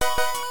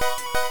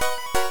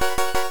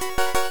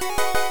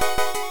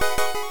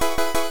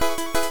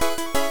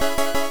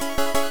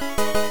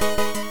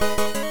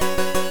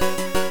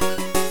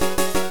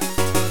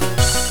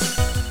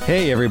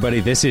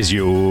this is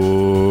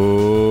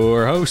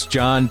your host,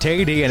 John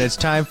Tady, and it's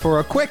time for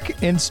a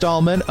quick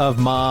installment of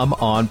Mom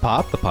on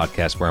Pop, the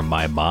podcast where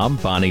my mom,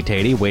 Bonnie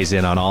Tady, weighs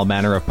in on all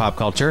manner of pop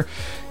culture.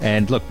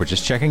 And look, we're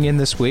just checking in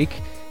this week.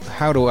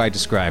 How do I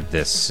describe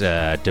this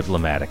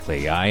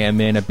diplomatically? I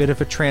am in a bit of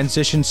a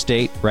transition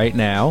state right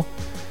now,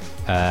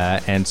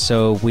 and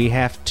so we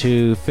have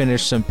to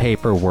finish some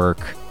paperwork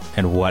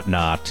and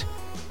whatnot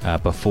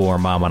before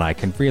Mom and I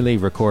can really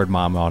record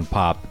Mom on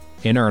Pop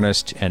in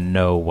earnest and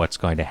know what's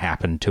going to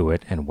happen to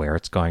it and where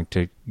it's going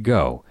to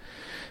go.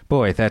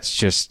 Boy,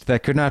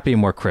 that could not be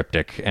more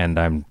cryptic, and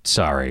I'm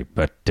sorry,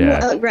 but...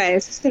 right, I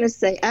was just going to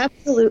say,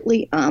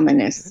 absolutely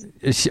ominous.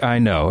 I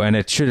know, and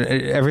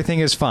everything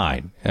is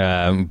fine,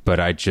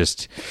 but I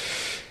just...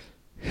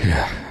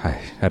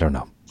 I don't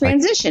know.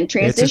 Transition.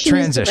 It's a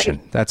transition.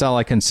 That's all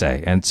I can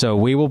say. And so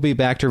we will be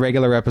back to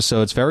regular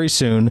episodes very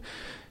soon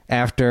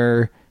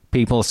after...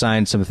 people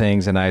sign some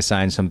things and I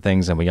sign some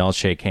things and we all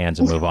shake hands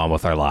and move on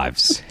with our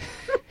lives.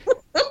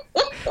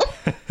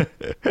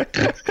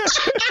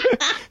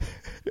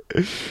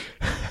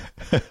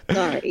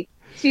 Sorry.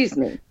 Excuse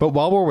me. But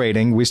while we're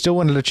waiting, we still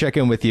wanted to check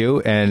in with you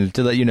and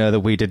to let you know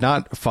that we did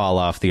not fall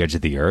off the edge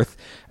of the earth.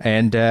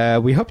 And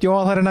we hope you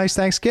all had a nice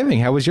Thanksgiving.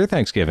 How was your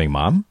Thanksgiving,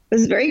 Mom? It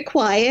was very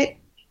quiet.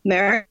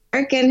 Merrick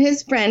and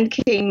his friend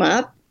came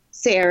up.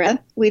 Sarah,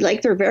 we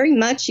liked her very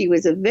much. She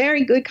was a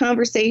very good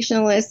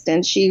conversationalist,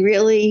 and she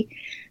really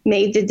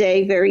made the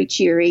day very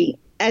cheery,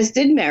 as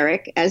did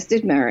Merrick.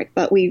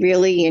 But we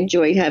really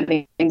enjoyed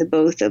having the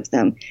both of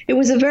them. It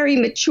was a very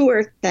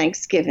mature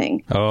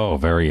Thanksgiving. Oh,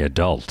 very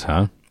adult,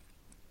 huh?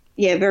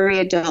 Yeah, very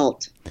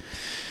adult.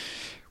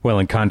 Well,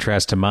 in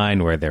contrast to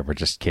mine, where there were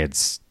just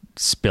kids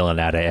spilling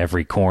out of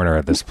every corner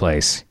of this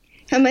place.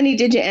 How many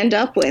did you end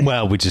up with?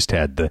 Well, we just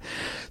had the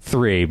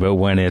 3, but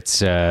when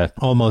it's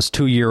almost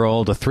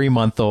 2-year-old, a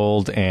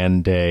 3-month-old,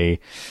 and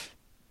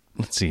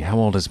let's see, how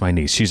old is my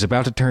niece? She's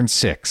about to turn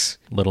 6.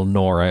 Little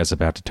Nora is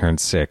about to turn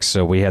 6.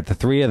 So we had the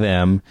 3 of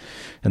them,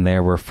 and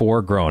there were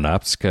 4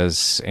 grown-ups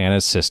because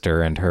Anna's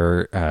sister and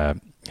her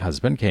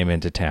husband came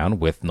into town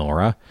with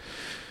Nora.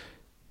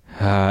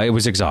 It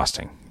was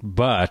exhausting,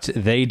 but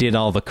they did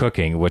all the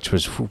cooking, which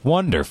was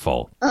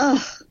wonderful.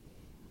 Oh,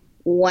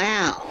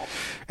 wow.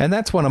 And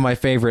that's one of my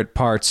favorite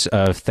parts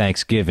of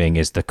Thanksgiving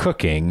is the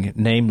cooking,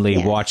 namely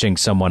watching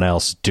someone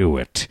else do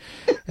it.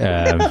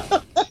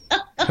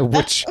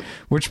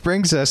 Which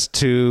brings us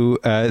to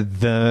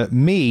the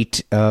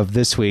meat of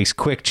this week's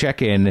quick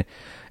check-in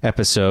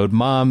episode.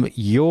 Mom,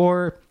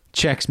 your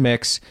Chex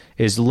Mix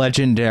is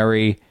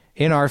legendary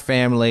in our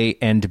family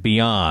and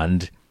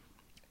beyond.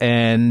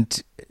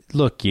 And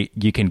look,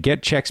 you can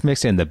get Chex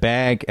Mix in the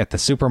bag at the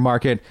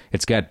supermarket.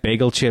 It's got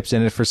bagel chips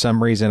in it for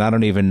some reason. I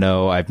don't even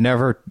know. I've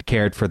never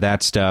cared for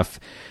that stuff.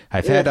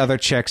 I've had other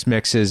Chex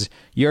Mixes.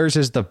 Yours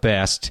is the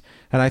best.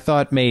 And I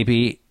thought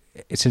maybe,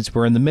 since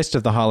we're in the midst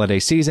of the holiday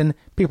season,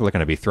 people are going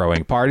to be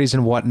throwing parties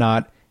and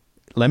whatnot.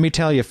 Let me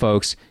tell you,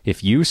 folks,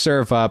 if you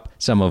serve up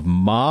some of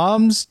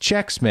Mom's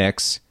Chex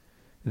Mix,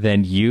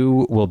 then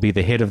you will be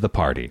the hit of the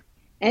party.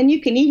 And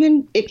you can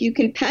even, if you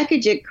can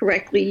package it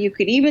correctly, you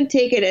could even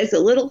take it as a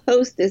little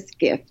hostess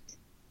gift.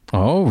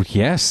 Oh,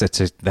 yes,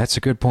 that's a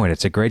good point.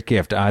 It's a great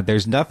gift.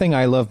 There's nothing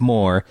I love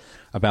more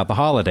about the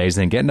holidays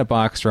than getting a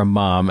box from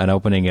Mom and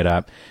opening it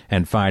up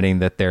and finding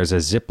that there's a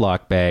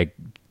Ziploc bag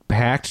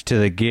packed to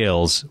the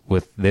gills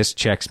with this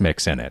Chex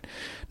Mix in it.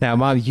 Now,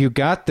 Mom, you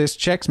got this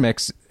Chex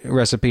Mix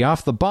recipe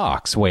off the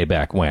box way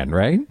back when,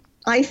 right?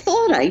 I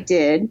thought I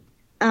did.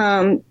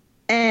 And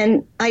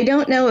I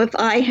don't know if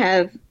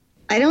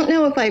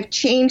I've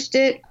changed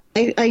it.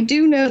 I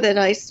do know that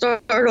I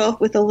start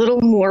off with a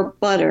little more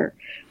butter,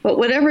 but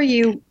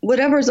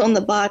whatever's on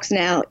the box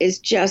now is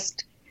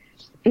just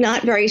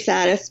not very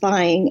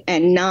satisfying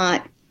and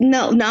not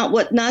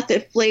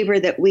the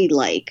flavor that we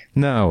like.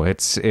 No,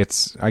 it's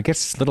I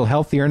guess it's a little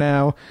healthier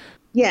now.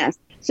 Yes.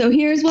 So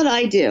here's what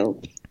I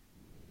do.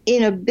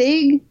 In a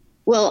big,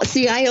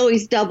 I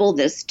always double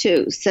this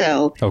too.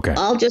 So okay.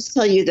 I'll just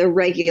tell you the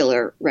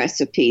regular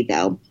recipe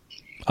though.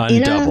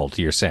 Undoubled,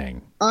 you're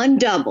saying?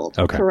 Undoubled,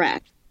 okay.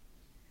 Correct.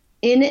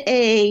 In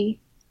a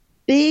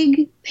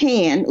big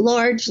pan,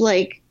 large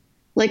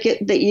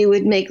that you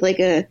would make like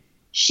a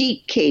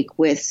sheet cake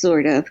with,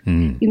 sort of.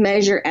 You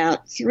measure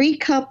out 3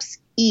 cups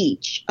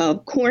each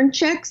of corn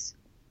Chex,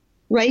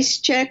 rice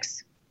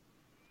Chex,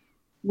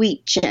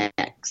 wheat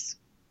Chex.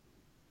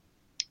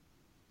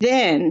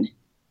 Then,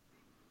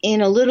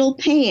 in a little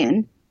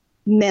pan,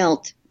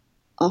 melt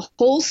a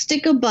whole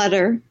stick of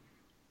butter,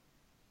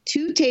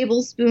 2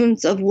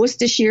 tablespoons of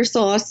Worcestershire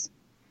sauce,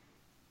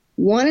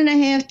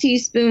 1.5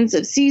 teaspoons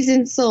of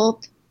seasoned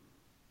salt,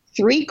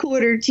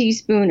 3/4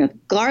 teaspoon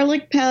of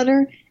garlic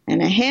powder,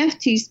 and 1/2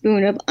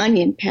 teaspoon of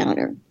onion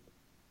powder.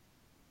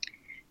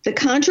 The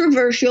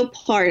controversial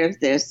part of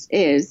this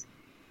is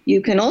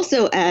you can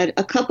also add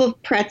a cup of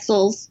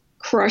pretzels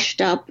crushed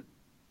up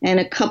and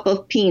a cup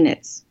of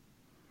peanuts.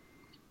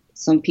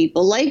 Some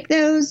people like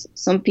those.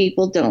 Some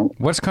people don't.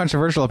 What's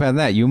controversial about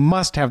that? You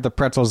must have the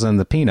pretzels and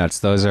the peanuts.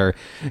 Those are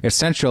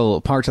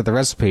essential parts of the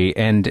recipe.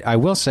 And I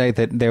will say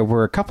that there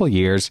were a couple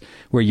years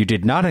where you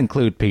did not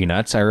include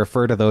peanuts. I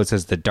refer to those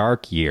as the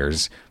dark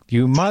years.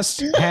 You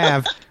must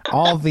have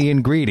all the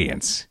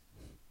ingredients.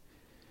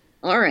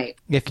 All right.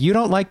 If you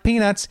don't like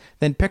peanuts,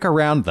 then pick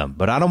around them.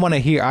 But I don't want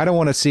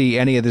to see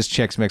any of this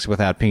Chex Mix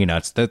without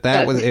peanuts.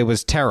 It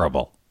was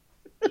terrible.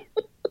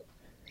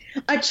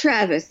 A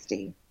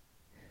travesty.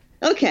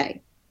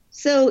 Okay.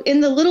 So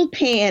in the little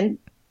pan,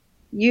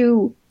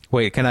 you...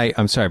 Wait,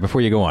 I'm sorry,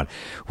 before you go on.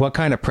 What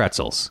kind of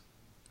pretzels?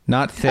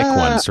 Not thick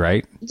ones,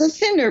 right? The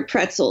thinner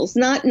pretzels,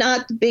 not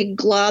the big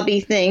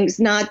globby things,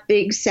 not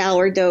big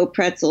sourdough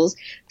pretzels.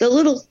 The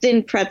little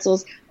thin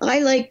pretzels. I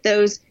like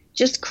those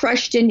just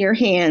crushed in your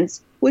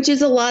hands, which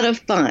is a lot of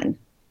fun.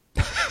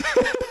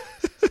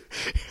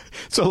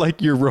 So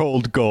like your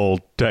rolled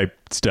gold type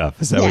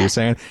stuff. Is that what you're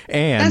saying?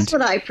 And that's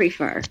what I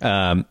prefer.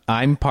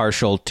 I'm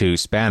partial to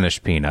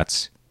Spanish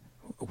peanuts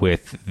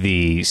with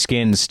the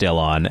skin still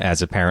on,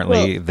 as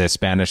apparently the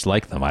Spanish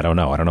like them. I don't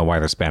know. I don't know why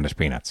they're Spanish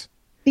peanuts.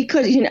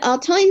 Because, I'll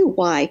tell you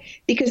why.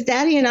 Because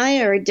Daddy and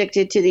I are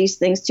addicted to these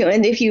things, too.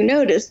 And if you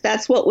notice,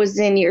 that's what was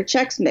in your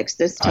Chex Mix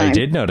this time. I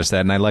did notice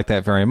that, and I like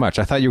that very much.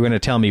 I thought you were going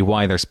to tell me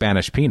why they're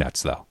Spanish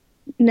peanuts, though.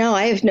 No,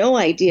 I have no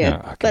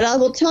idea. Oh, okay. But I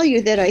will tell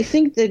you that I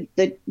think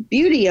the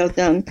beauty of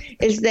them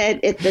is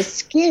that the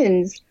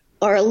skins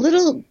are a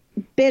little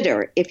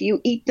bitter if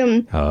you eat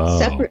them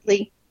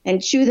separately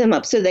and chew them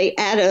up. So they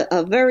add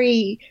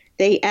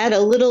a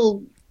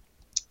little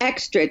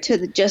extra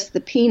to just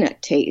the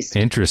peanut taste.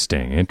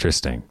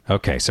 Interesting.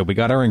 Okay, so we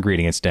got our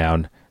ingredients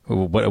down.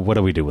 What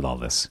do we do with all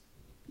this?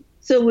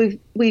 So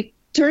we've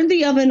turned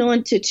the oven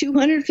on to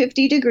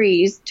 250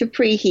 degrees to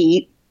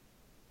preheat.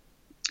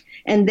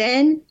 And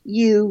then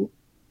you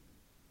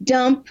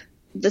dump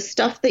the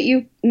stuff that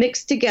you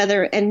mixed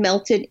together and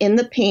melted in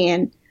the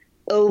pan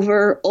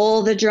over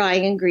all the dry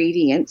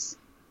ingredients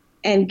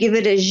and give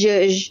it a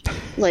zhuzh,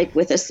 like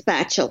with a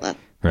spatula.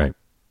 Right.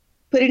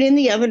 Put it in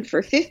the oven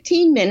for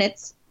 15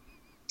 minutes,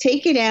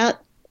 take it out,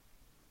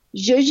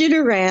 zhuzh it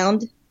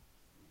around,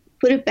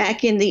 put it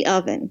back in the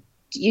oven.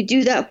 You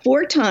do that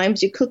 4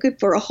 times, you cook it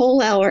for a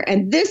whole hour,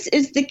 and this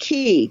is the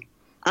key,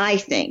 I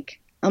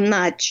think. I'm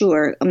not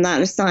sure. I'm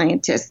not a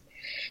scientist.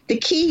 The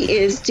key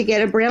is to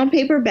get a brown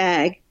paper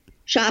bag,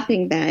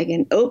 shopping bag,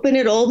 and open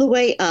it all the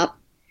way up.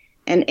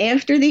 And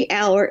after the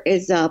hour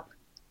is up,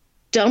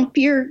 dump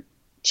your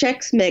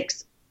Chex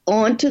Mix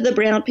onto the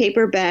brown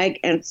paper bag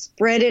and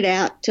spread it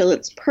out till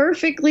it's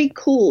perfectly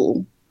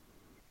cool.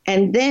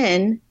 And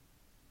then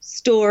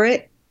store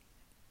it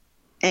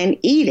and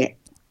eat it.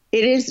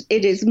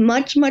 It is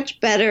much, much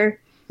better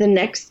the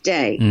next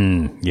day.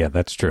 Yeah,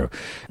 that's true.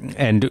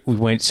 And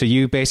so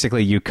you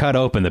cut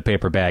open the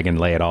paper bag and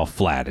lay it all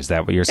flat. Is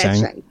that what you're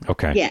saying? That's right.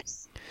 Okay.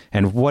 Yes.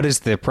 And what is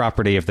the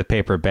property of the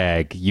paper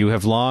bag? You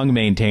have long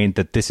maintained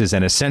that this is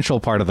an essential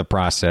part of the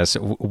process.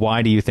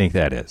 Why do you think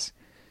that is?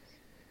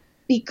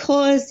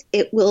 Because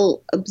it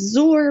will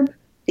absorb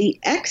the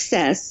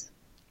excess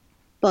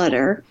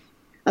butter.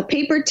 A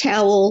paper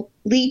towel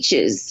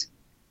leaches.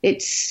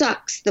 It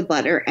sucks the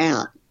butter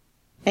out.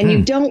 And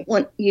you don't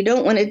want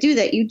to do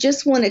that. You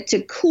just want it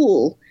to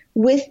cool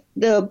with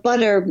the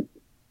butter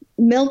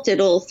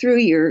melted all through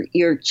your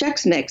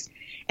Chex Mix.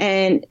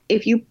 And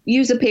if you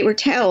use a paper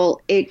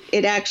towel,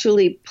 it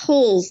actually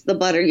pulls the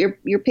butter.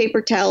 Your paper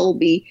towel will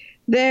be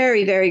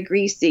very, very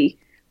greasy.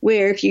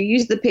 Where if you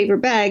use the paper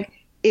bag,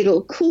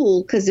 it'll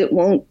cool because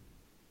it'll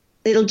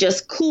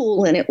just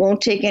cool and it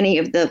won't take any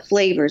of the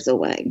flavors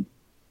away.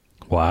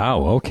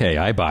 Wow. Okay.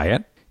 I buy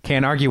it.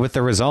 Can't argue with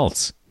the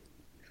results.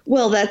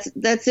 Well, that's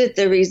it.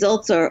 The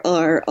results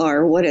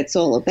are what it's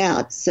all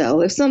about.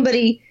 So if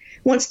somebody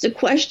wants to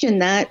question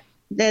that,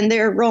 then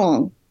they're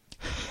wrong.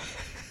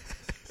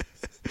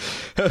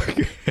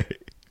 Okay.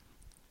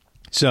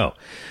 So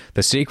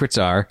the secrets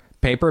are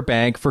paper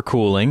bag for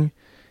cooling,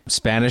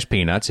 Spanish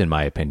peanuts, in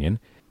my opinion.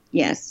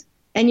 Yes.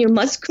 And you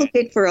must cook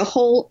it for a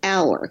whole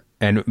hour.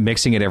 And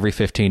mixing it every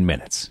 15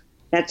 minutes.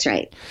 That's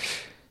right.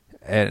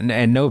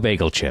 And no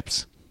bagel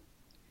chips.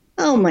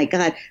 Oh, my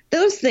God.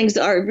 Those things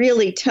are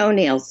really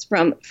toenails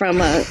from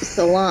a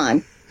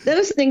salon.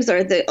 Those things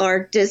are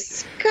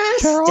disgusting.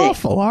 They're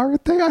awful,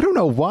 aren't they? I don't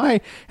know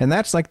why. And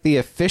that's like the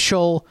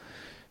official...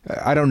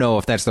 I don't know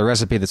if that's the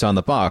recipe that's on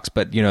the box,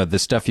 but, the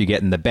stuff you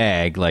get in the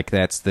bag, like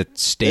that's the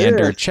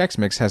standard Chex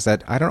Mix has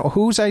that. I don't know.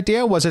 Whose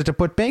idea was it to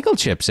put bagel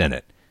chips in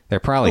it? They're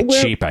probably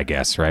cheap, I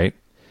guess, right?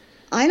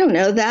 I don't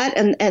know that.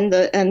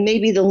 And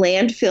maybe the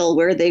landfill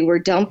where they were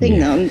dumping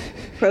them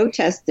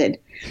protested.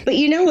 But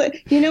you know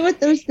what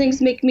those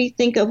things make me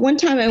think of? One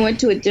time I went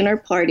to a dinner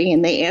party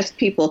and they asked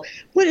people,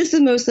 what is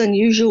the most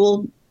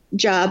unusual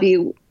job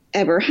you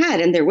ever had?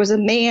 And there was a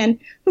man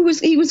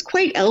he was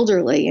quite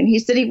elderly, and he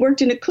said he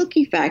worked in a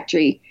cookie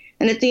factory.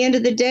 And at the end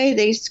of the day,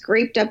 they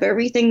scraped up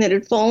everything that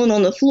had fallen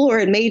on the floor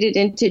and made it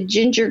into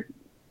ginger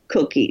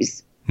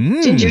cookies.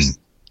 Ginger,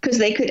 because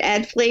they could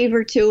add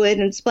flavor to it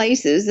and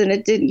spices,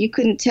 and you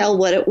couldn't tell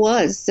what it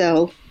was.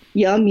 So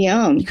yum,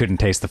 yum. You couldn't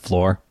taste the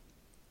floor?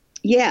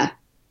 Yeah.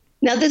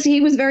 Now he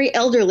was very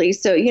elderly,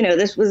 so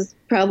this was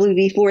probably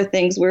before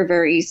things were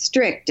very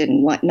strict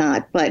and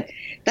whatnot. But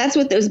that's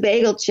what those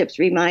bagel chips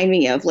remind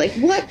me of. Like,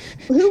 what?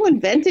 Who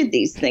invented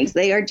these things?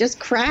 They are just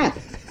crap.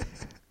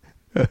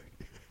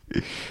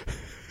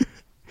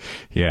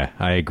 Yeah,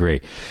 I agree.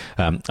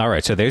 All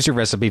right, so there's your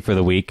recipe for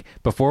the week.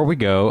 Before we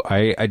go,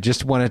 I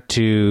just wanted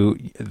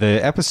the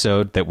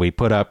episode that we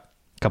put up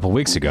a couple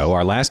weeks ago,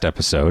 our last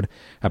episode,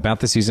 about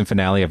the season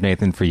finale of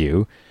Nathan For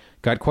You,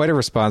 got quite a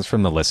response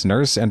from the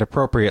listeners, and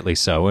appropriately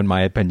so, in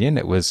my opinion.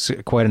 It was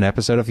quite an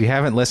episode. If you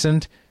haven't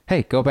listened,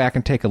 hey, go back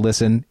and take a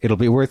listen. It'll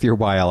be worth your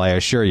while, I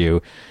assure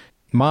you.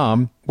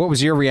 Mom, what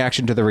was your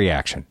reaction to the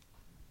reaction?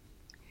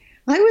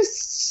 I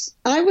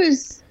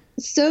was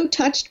so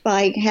touched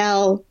by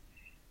how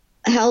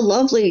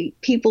lovely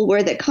people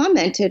were that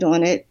commented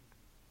on it.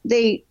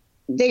 They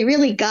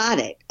really got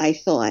it, I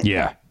thought.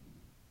 Yeah.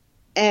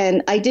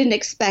 And I didn't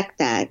expect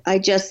that. I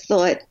just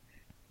thought,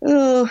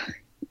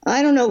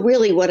 I don't know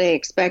really what I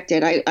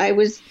expected. I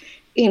was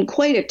in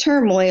quite a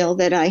turmoil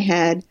that I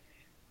had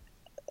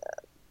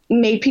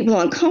made people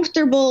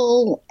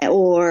uncomfortable,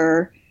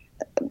 or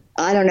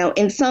I don't know,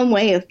 in some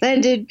way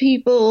offended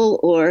people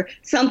or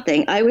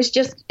something. I was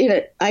just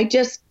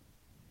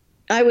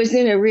I was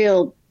in a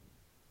real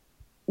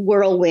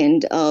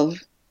whirlwind of,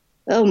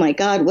 oh my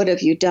God, what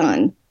have you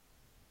done?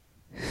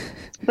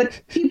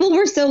 But people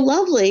were so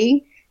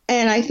lovely,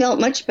 and I felt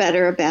much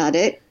better about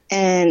it.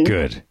 And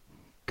Good.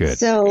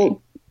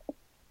 So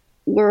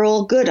we're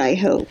all good, I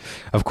hope.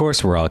 Of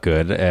course we're all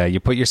good. You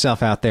put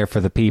yourself out there for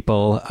the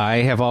people.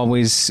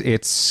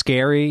 It's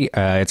scary,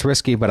 it's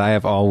risky, but I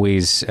have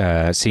always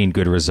seen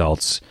good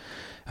results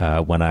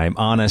when I'm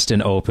honest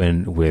and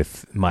open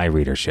with my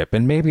readership.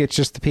 And maybe it's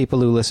just the people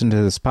who listen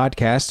to this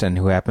podcast and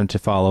who happen to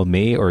follow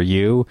me or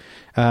you.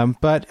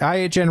 But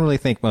I generally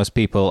think most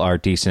people are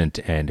decent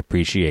and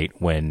appreciate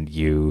when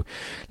you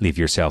leave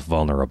yourself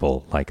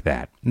vulnerable like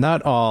that.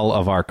 Not all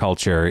of our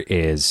culture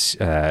is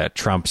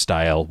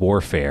Trump-style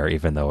warfare,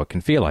 even though it can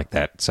feel like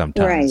that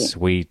sometimes.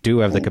 Right. We do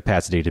have the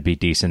capacity to be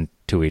decent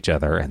to each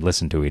other and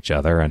listen to each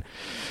other. And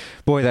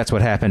boy, that's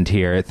what happened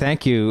here.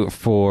 Thank you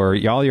for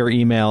all your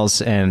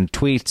emails and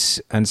tweets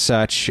and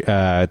such.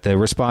 The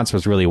response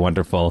was really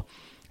wonderful.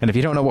 And if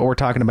you don't know what we're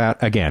talking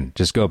about, again,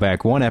 just go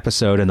back one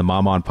episode in the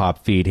Mom on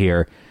Pop feed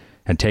here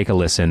and take a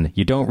listen.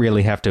 You don't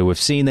really have to have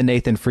seen the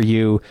Nathan For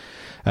You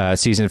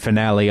season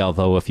finale,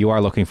 although if you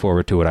are looking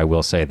forward to it, I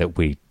will say that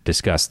we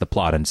discuss the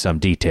plot in some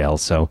detail.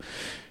 So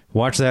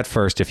watch that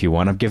first if you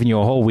want. I'm giving you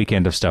a whole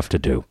weekend of stuff to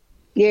do.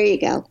 There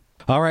you go.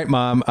 All right,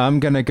 Mom, I'm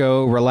going to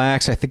go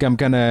relax. I think I'm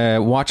going to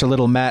watch a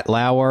little Matt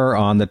Lauer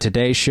on the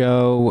Today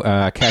Show,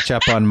 catch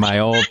up on my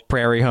old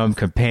Prairie Home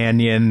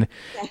Companion.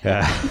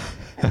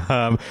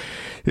 When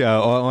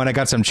I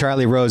got some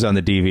Charlie Rose on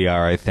the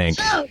DVR, I think.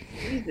 Oh,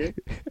 Jesus.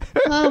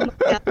 Oh, my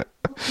God.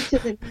 Welcome to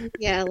the new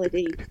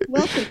reality.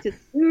 Welcome to the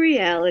new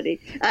reality.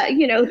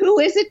 Who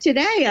is it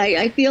today?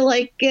 I feel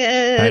like...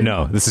 I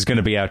know. This is going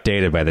to be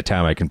outdated by the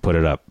time I can put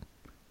it up.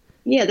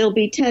 Yeah, there'll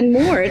be 10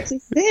 more. It's a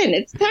sin.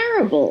 It's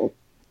terrible.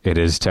 It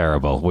is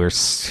terrible.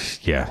 It's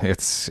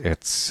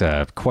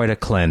quite a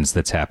cleanse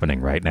that's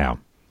happening right now.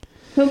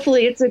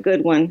 Hopefully it's a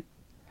good one.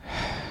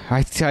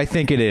 I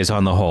think it is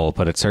on the whole,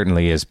 but it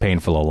certainly is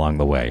painful along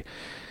the way.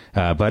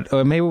 But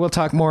maybe we'll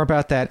talk more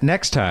about that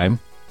next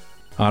time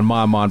on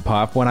Mom on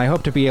Pop, when I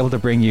hope to be able to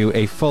bring you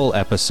a full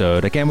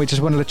episode. Again, we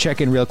just wanted to check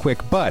in real quick,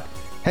 but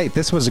hey,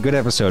 this was a good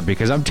episode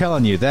because I'm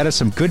telling you, that is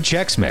some good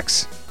Chex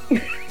Mix.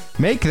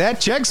 Make that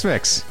Chex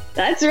Mix.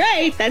 That's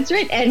right.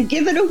 And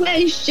give it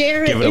away.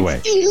 Share it. Give it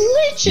away.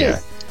 It's delicious. Yeah.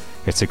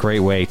 It's a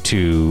great way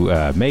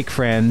to make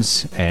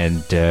friends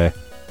and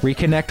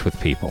reconnect with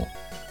people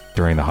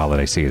during the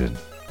holiday season.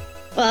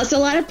 Well, it's a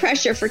lot of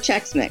pressure for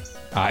Chex Mix.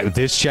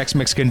 This Chex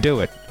Mix can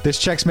do it.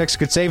 This Chex Mix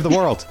could save the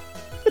world.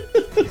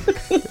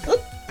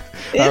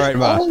 All right,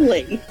 Mom.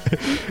 Only.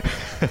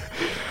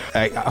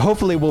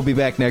 Hopefully we'll be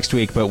back next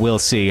week, but we'll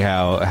see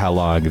how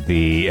long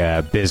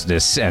the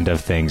business end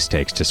of things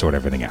takes to sort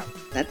everything out.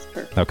 That's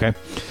perfect. Okay.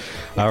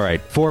 All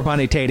right. For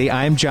Bonnie Tatey,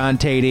 I'm John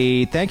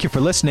Tatey. Thank you for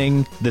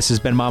listening. This has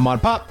been Mom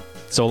on Pop.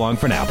 So long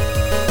for now.